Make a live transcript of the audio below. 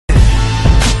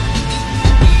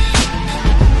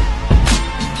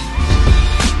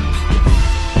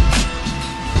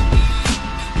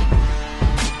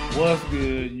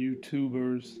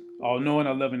all knowing,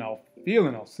 all loving, all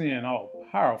feeling, all seeing, all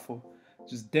powerful.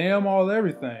 Just damn all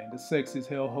everything. The sexiest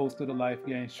hell host of the Life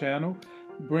Gains channel,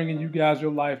 bringing you guys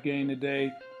your life gain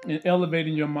today and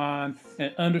elevating your mind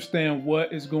and understand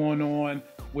what is going on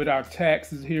with our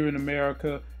taxes here in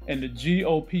America and the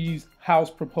GOP's House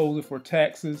proposal for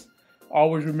taxes.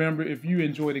 Always remember, if you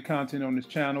enjoy the content on this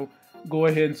channel, go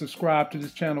ahead and subscribe to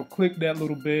this channel. Click that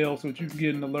little bell so that you can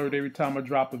get an alert every time I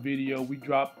drop a video. We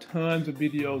drop tons of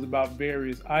videos about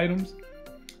various items.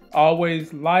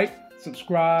 Always like,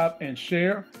 subscribe, and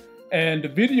share. And the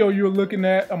video you're looking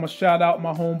at, I'm going to shout out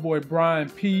my homeboy Brian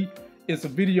P. It's a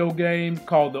video game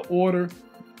called The Order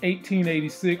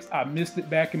 1886. I missed it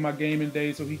back in my gaming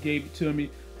days, so he gave it to me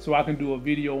so I can do a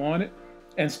video on it.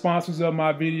 And sponsors of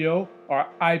my video are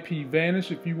IP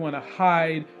Vanish. If you want to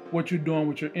hide what you're doing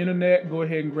with your internet, go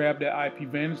ahead and grab that IP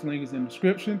Vanish. Link is in the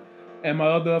description. And my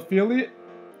other affiliate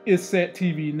is Set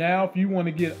TV Now. If you want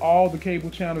to get all the cable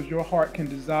channels your heart can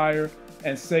desire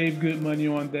and save good money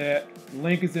on that,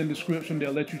 link is in the description.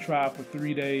 They'll let you try it for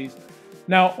 3 days.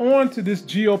 Now on to this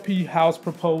GOP House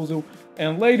proposal.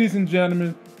 And ladies and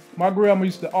gentlemen, my grandma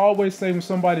used to always say when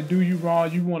somebody do you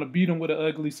wrong, you want to beat them with an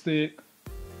ugly stick.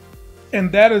 And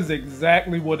that is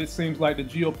exactly what it seems like the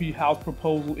GOP House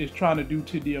proposal is trying to do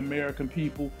to the American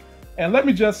people. And let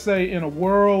me just say, in a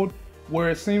world where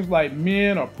it seems like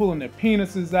men are pulling their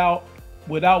penises out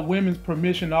without women's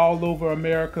permission all over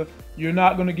America, you're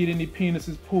not going to get any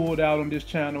penises pulled out on this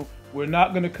channel. We're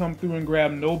not going to come through and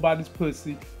grab nobody's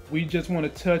pussy. We just want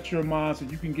to touch your mind so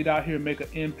you can get out here and make an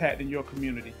impact in your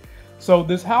community. So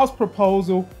this House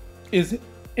proposal is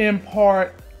in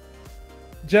part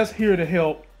just here to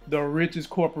help the richest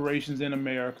corporations in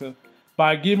America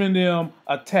by giving them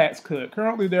a tax cut.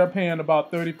 Currently they're paying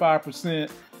about 35%,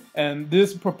 and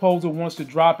this proposal wants to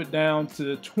drop it down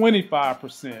to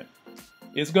 25%.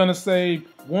 It's going to save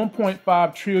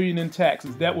 1.5 trillion in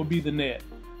taxes. That would be the net.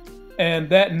 And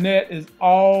that net is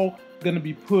all going to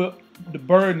be the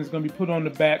burden is going to be put on the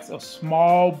backs of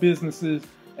small businesses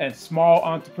and small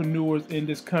entrepreneurs in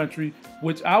this country,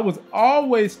 which I was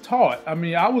always taught.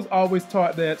 I was always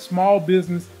taught that small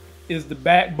business is the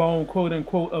backbone, quote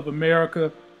unquote, of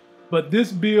America. But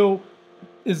this bill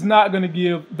is not going to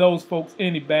give those folks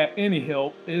any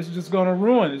help. It's just going to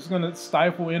ruin. It's going to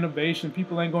stifle innovation.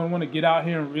 People ain't going to want to get out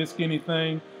here and risk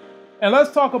anything. And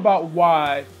let's talk about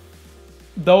why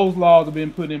those laws have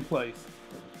been put in place.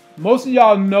 Most of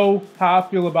y'all know how I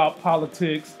feel about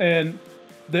politics, and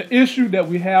the issue that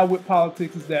we have with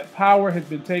politics is that power has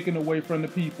been taken away from the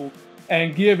people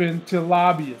and given to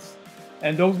lobbyists.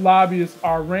 And those lobbyists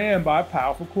are ran by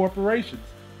powerful corporations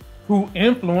who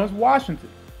influence Washington.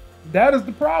 That is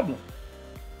the problem.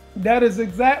 That is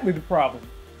exactly the problem.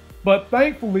 But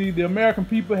thankfully, the American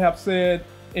people have said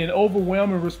in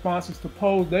overwhelming responses to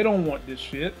polls, they don't want this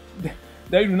shit.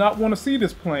 They do not want to see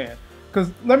this plan. Because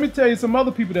let me tell you some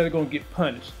other people that are going to get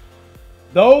punished.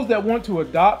 Those that want to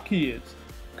adopt kids.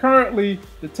 Currently,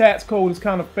 the tax code is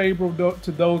kind of favorable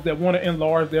to those that want to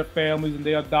enlarge their families and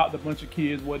they adopt a bunch of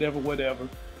kids, whatever.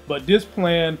 But this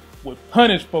plan would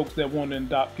punish folks that want to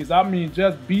adopt kids.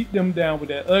 Just beat them down with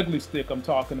that ugly stick I'm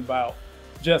talking about.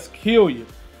 Just kill you.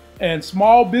 And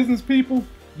small business people,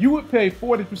 you would pay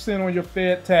 40% on your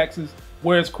Fed taxes,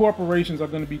 whereas corporations are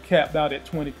going to be capped out at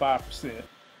 25%.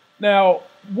 Now,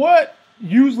 what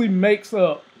usually makes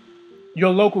up your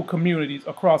local communities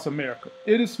across America?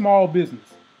 It is small business.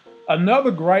 Another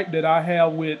gripe that I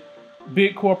have with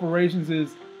big corporations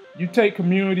is you take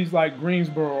communities like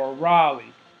Greensboro or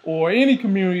Raleigh or any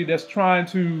community that's trying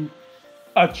to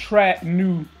attract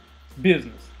new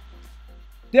business.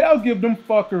 They'll give them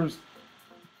fuckers,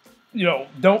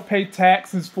 don't pay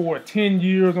taxes for 10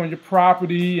 years on your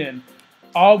property and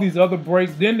all these other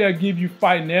breaks. Then they'll give you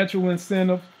financial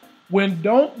incentives. When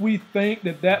don't we think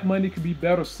that that money could be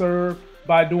better served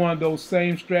by doing those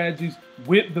same strategies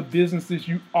with the businesses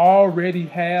you already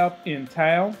have in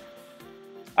town?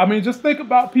 Just think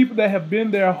about people that have been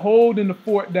there holding the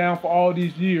fort down for all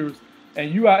these years,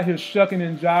 and you out here shucking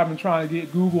and jiving trying to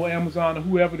get Google, Amazon, or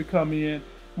whoever to come in.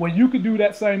 When you could do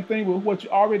that same thing with what you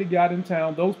already got in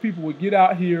town, those people would get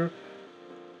out here,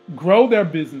 grow their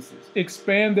businesses,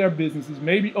 expand their businesses,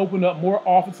 maybe open up more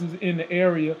offices in the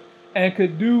area, and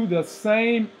could do the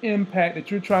same impact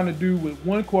that you're trying to do with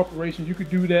one corporation. You could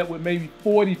do that with maybe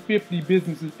 40, 50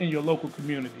 businesses in your local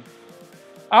community.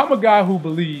 I'm a guy who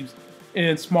believes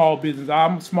in small business.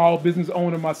 I'm a small business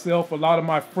owner myself. A lot of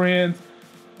my friends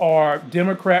are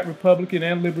Democrat, Republican,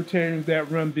 and Libertarians that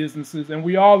run businesses, and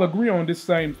we all agree on this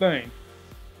same thing.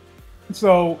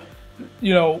 So,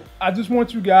 I just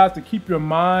want you guys to keep your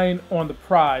mind on the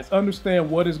prize. Understand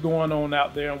what is going on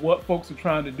out there and what folks are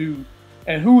trying to do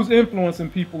and who's influencing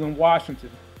people in Washington.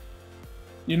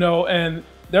 You know, and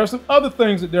there are some other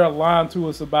things that they're lying to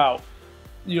us about.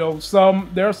 You know,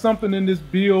 there's something in this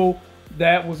bill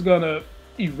that was gonna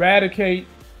eradicate,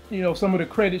 you know, some of the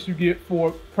credits you get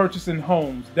for purchasing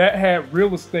homes. That had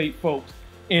real estate folks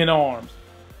in arms.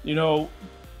 You know,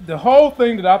 the whole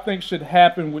thing that I think should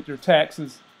happen with your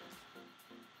taxes,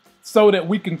 so that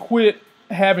we can quit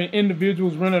having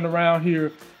individuals running around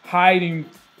here hiding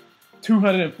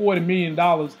 $240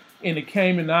 million in the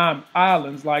Cayman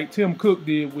Islands like Tim Cook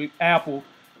did with Apple,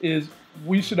 is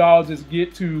we should all just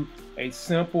get to a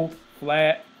simple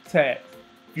flat tax.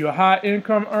 If you're a high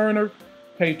income earner,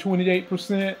 pay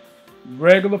 28%.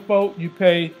 Regular folk, you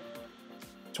pay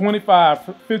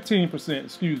 15%,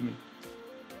 excuse me.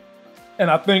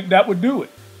 And I think that would do it.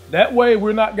 That way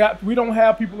we don't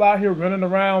have people out here running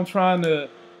around trying to,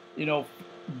 you know,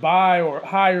 buy or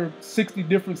hire 60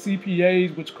 different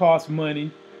CPAs, which cost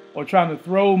money, or trying to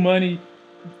throw money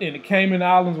in the Cayman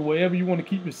Islands or wherever you want to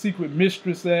keep your secret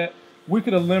mistress at. We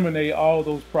could eliminate all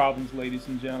those problems, ladies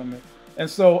and gentlemen. And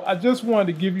so I just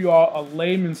wanted to give you all a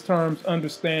layman's terms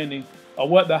understanding of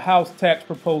what the House tax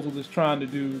proposal is trying to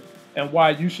do, and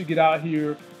why you should get out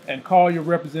here and call your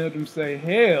representative and say,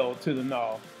 hell to the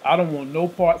no. I don't want no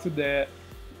parts of that.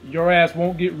 Your ass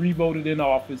won't get re-voted in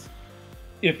office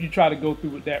if you try to go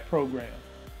through with that program.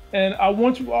 And I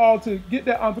want you all to get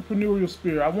that entrepreneurial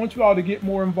spirit. I want you all to get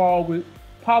more involved with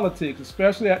politics,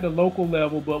 especially at the local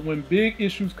level. But when big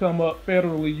issues come up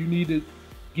federally, you need to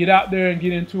get out there and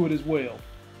get into it as well.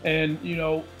 And, you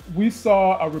know, we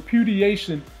saw a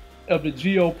repudiation of the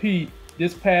GOP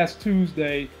this past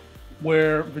Tuesday,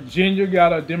 where Virginia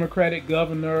got a Democratic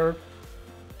governor,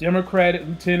 Democratic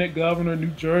lieutenant governor, New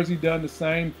Jersey done the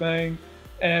same thing.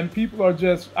 And people are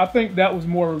just, I think that was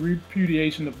more a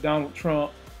repudiation of Donald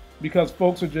Trump, because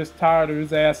folks are just tired of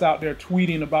his ass out there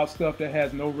tweeting about stuff that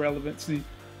has no relevancy.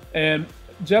 And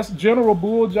just general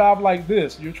bull job like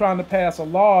this. You're trying to pass a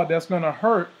law that's going to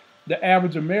hurt the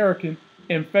average American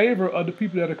in favor of the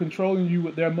people that are controlling you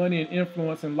with their money and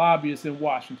influence and lobbyists in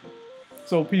Washington.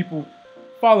 So people,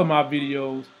 follow my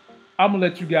videos. I'm going to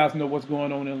let you guys know what's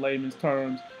going on in layman's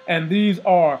terms. And these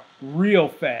are real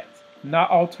facts, not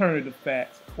alternative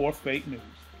facts or fake news.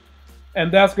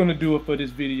 And that's going to do it for this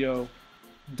video.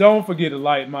 Don't forget to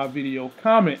like my video,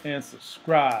 comment, and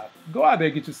subscribe. Go out there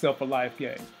and get yourself a life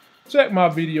game. Check my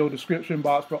video description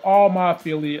box for all my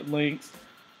affiliate links.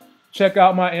 Check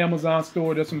out my Amazon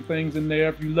store. There's some things in there.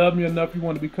 If you love me enough, you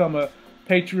want to become a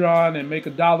Patreon and make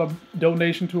 $1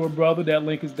 donation to a brother, that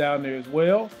link is down there as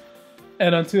well.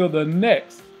 And until the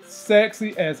next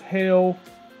sexy as hell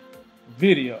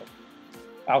video,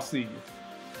 I'll see you.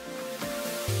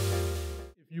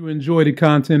 If you enjoy the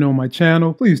content on my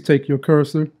channel, please take your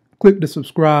cursor, click the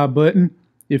subscribe button.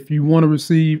 If you want to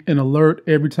receive an alert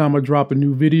every time I drop a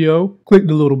new video, click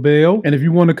the little bell. And if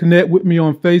you want to connect with me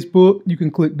on Facebook, you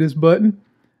can click this button.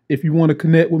 If you want to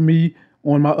connect with me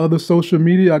on my other social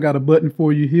media, I got a button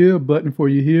for you here, a button for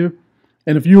you here.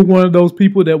 And if you're one of those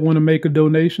people that want to make a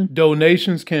donation,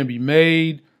 donations can be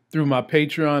made through my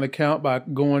Patreon account by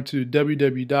going to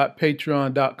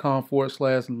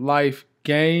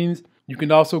www.patreon.com/lifegains. You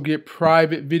can also get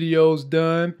private videos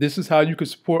done. This is how you can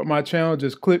support my channel.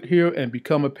 Just click here and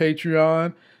become a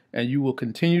Patreon, and you will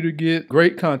continue to get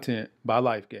great content by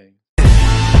LifeGains.